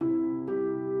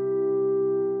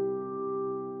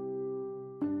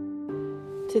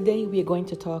Today we are going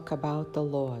to talk about the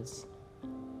laws.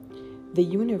 The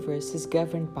universe is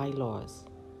governed by laws,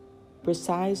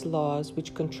 precise laws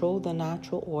which control the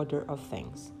natural order of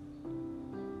things.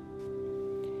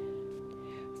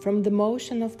 From the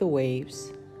motion of the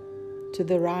waves, to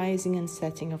the rising and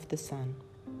setting of the sun,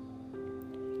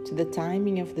 to the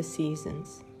timing of the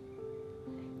seasons,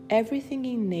 everything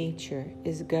in nature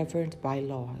is governed by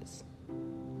laws.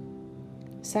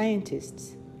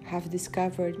 Scientists have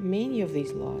discovered many of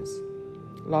these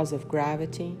laws of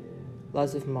gravity,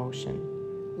 laws of motion,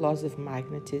 laws of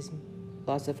magnetism,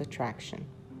 laws of attraction.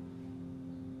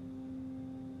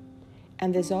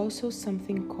 And there's also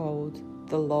something called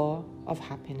the law of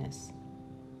happiness.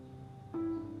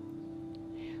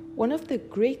 One of the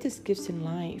greatest gifts in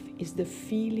life is the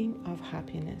feeling of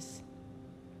happiness.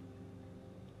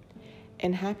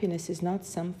 And happiness is not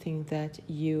something that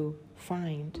you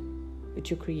find, but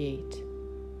you create.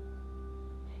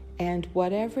 And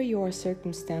whatever your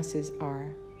circumstances are,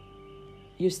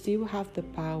 you still have the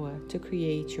power to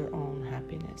create your own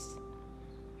happiness.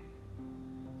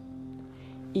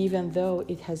 Even though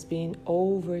it has been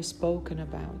over-spoken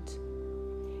about,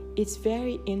 it's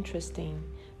very interesting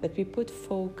that we put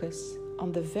focus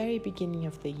on the very beginning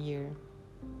of the year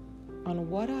on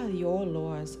what are your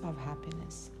laws of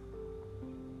happiness.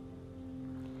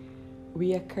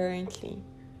 We are currently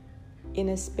in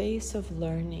a space of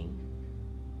learning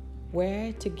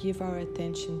where to give our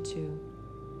attention to,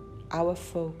 our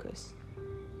focus.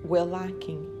 We're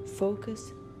lacking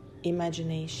focus,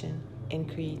 imagination,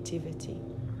 and creativity.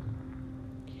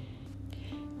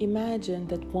 Imagine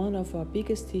that one of our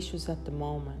biggest issues at the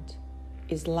moment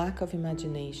is lack of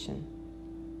imagination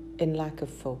and lack of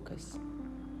focus.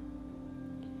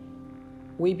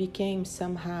 We became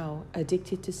somehow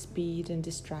addicted to speed and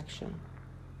distraction.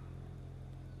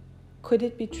 Could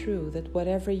it be true that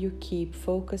whatever you keep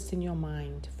focused in your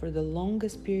mind for the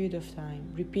longest period of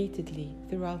time, repeatedly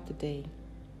throughout the day,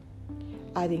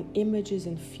 adding images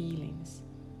and feelings,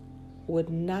 would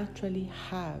naturally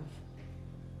have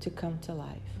to come to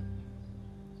life?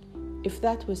 If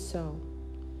that was so,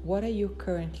 what are you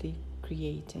currently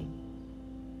creating?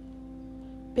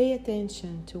 Pay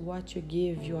attention to what you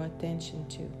give your attention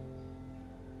to.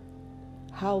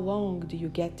 How long do you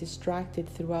get distracted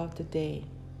throughout the day,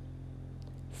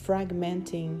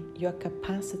 fragmenting your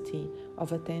capacity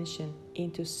of attention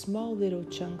into small little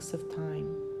chunks of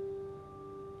time?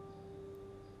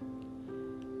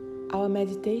 Our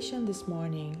meditation this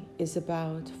morning is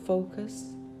about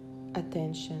focus,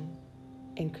 attention,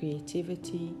 and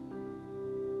creativity.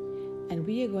 And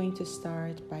we are going to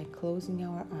start by closing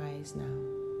our eyes now.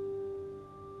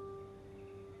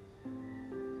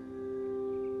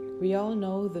 We all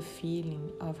know the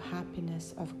feeling of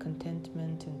happiness, of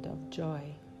contentment, and of joy.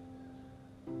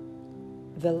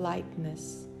 The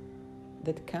lightness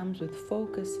that comes with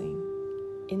focusing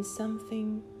in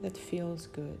something that feels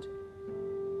good.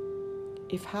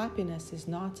 If happiness is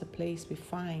not a place we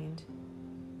find,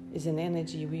 is an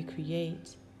energy we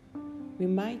create, we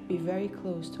might be very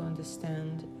close to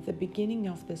understand the beginning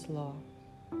of this law.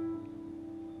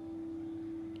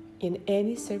 In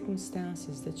any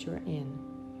circumstances that you're in,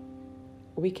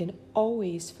 we can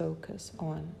always focus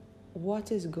on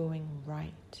what is going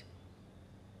right.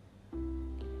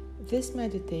 This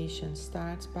meditation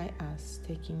starts by us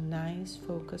taking nice,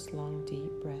 focused, long,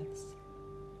 deep breaths.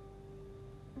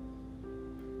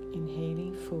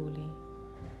 Inhaling fully,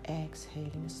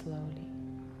 exhaling slowly.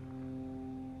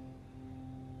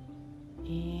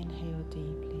 Inhale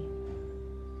deeply.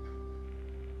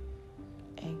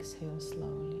 Exhale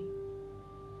slowly.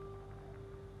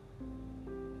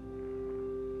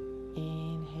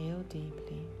 Inhale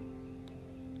deeply.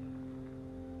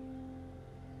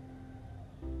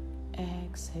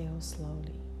 Exhale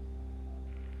slowly.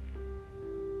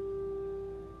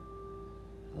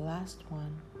 Last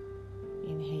one.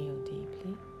 Inhale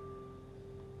deeply.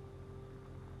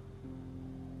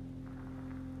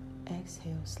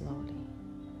 Exhale slowly.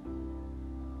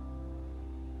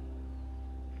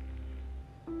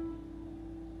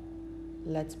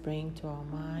 Let's bring to our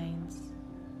minds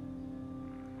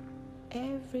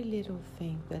every little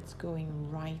thing that's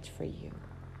going right for you.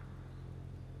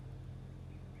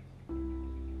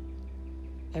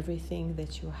 Everything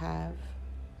that you have,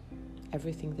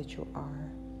 everything that you are,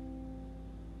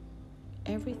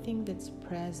 everything that's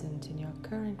present in your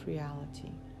current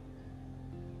reality.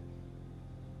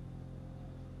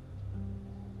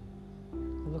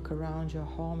 Look around your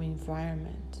home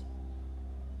environment.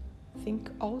 Think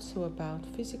also about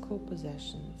physical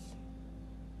possessions.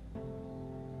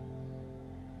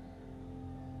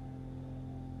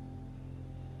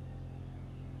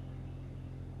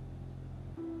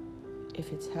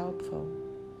 If it's helpful,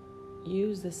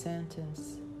 use the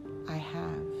sentence, I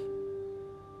have,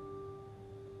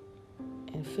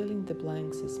 and fill in the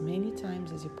blanks as many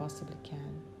times as you possibly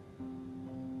can.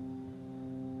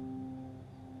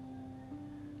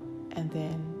 And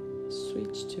then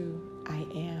switch to I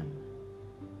am.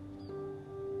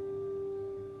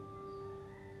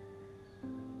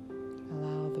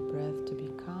 Allow the breath to be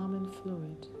calm and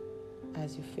fluid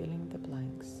as you fill in the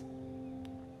blanks.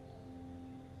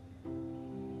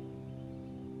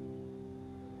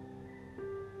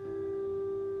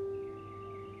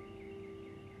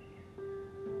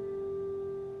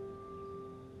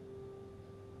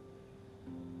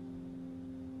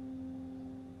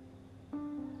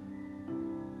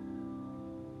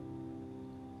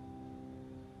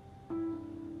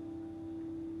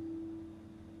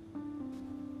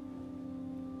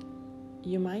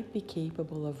 You might be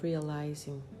capable of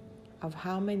realizing of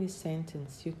how many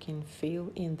sentences you can fill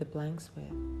in the blanks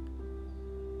with.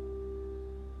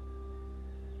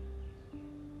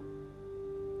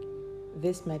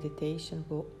 This meditation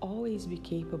will always be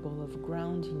capable of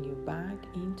grounding you back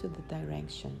into the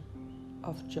direction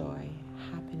of joy,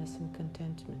 happiness, and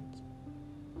contentment.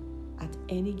 At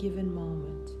any given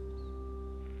moment,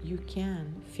 you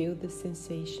can feel the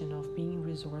sensation of being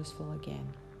resourceful again,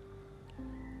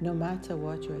 no matter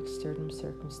what your external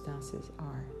circumstances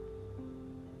are.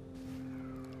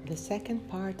 The second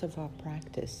part of our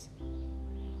practice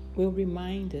will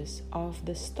remind us of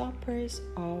the stoppers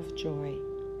of joy.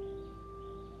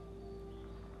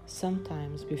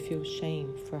 Sometimes we feel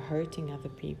shame for hurting other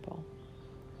people.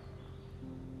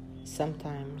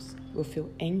 Sometimes we feel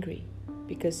angry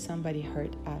because somebody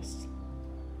hurt us.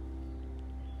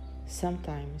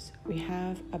 Sometimes we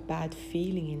have a bad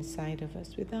feeling inside of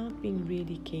us without being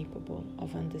really capable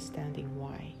of understanding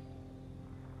why.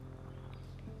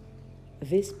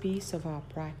 This piece of our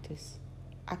practice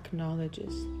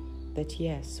acknowledges that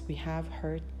yes, we have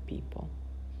hurt people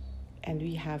and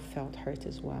we have felt hurt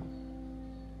as well.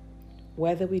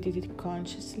 Whether we did it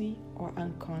consciously or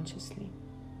unconsciously,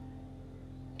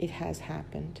 it has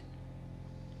happened.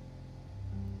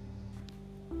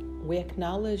 We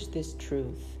acknowledge this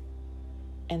truth,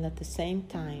 and at the same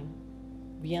time,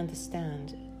 we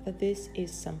understand that this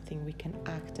is something we can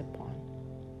act upon.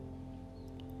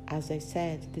 As I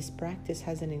said, this practice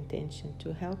has an intention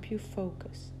to help you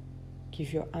focus,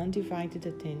 give your undivided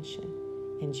attention,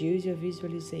 and use your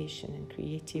visualization and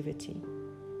creativity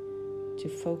to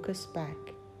focus back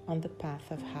on the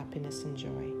path of happiness and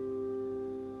joy.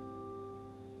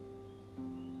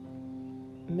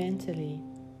 Mentally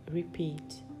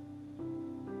repeat,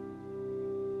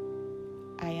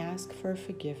 I ask for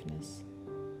forgiveness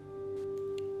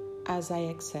as I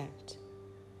accept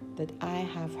that I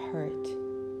have hurt,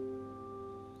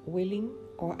 willing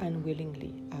or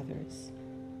unwillingly, others.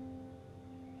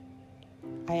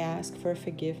 I ask for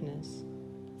forgiveness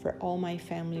for all my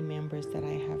family members that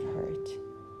I have hurt.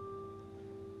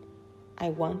 I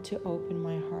want to open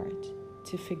my heart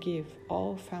to forgive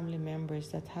all family members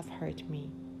that have hurt me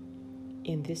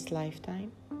in this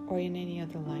lifetime or in any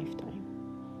other lifetime,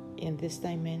 in this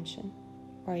dimension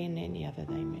or in any other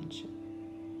dimension.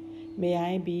 May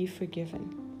I be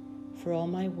forgiven for all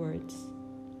my words,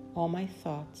 all my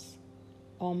thoughts,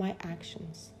 all my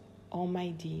actions, all my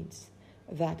deeds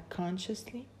that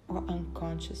consciously or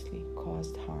unconsciously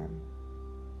caused harm.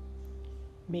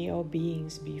 May all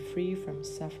beings be free from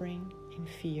suffering and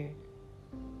fear.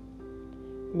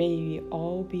 May we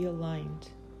all be aligned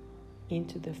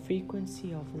into the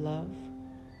frequency of love,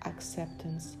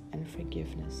 acceptance, and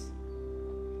forgiveness.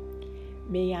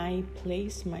 May I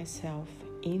place myself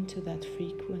into that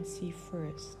frequency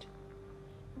first.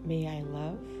 May I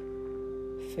love,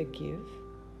 forgive,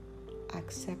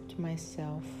 accept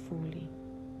myself fully.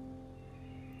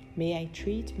 May I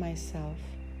treat myself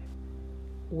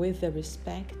with the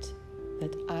respect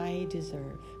that I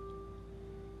deserve.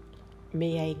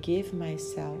 May I give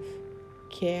myself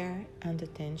care and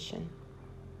attention.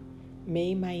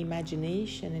 May my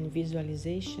imagination and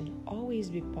visualization always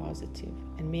be positive,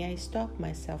 and may I stop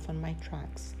myself on my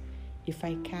tracks if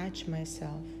I catch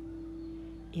myself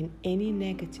in any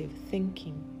negative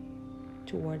thinking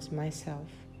towards myself.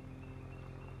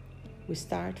 We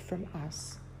start from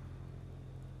us,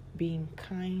 being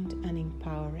kind and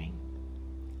empowering.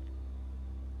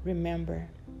 Remember,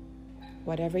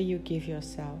 whatever you give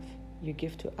yourself, you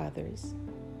give to others.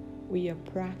 We are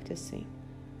practicing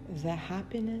the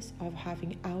happiness of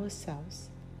having ourselves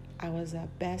as our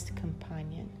best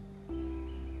companion.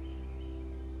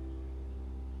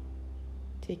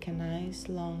 Take a nice,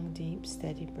 long, deep,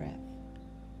 steady breath.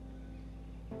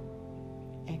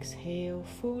 Exhale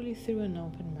fully through an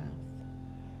open mouth.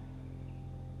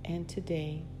 And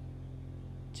today,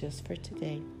 just for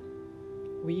today,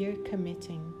 we are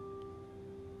committing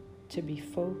to be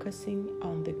focusing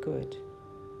on the good.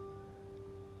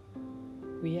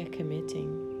 We are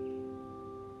committing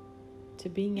to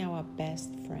being our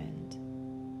best friend.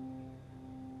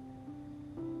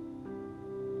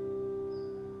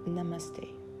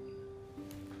 Namaste.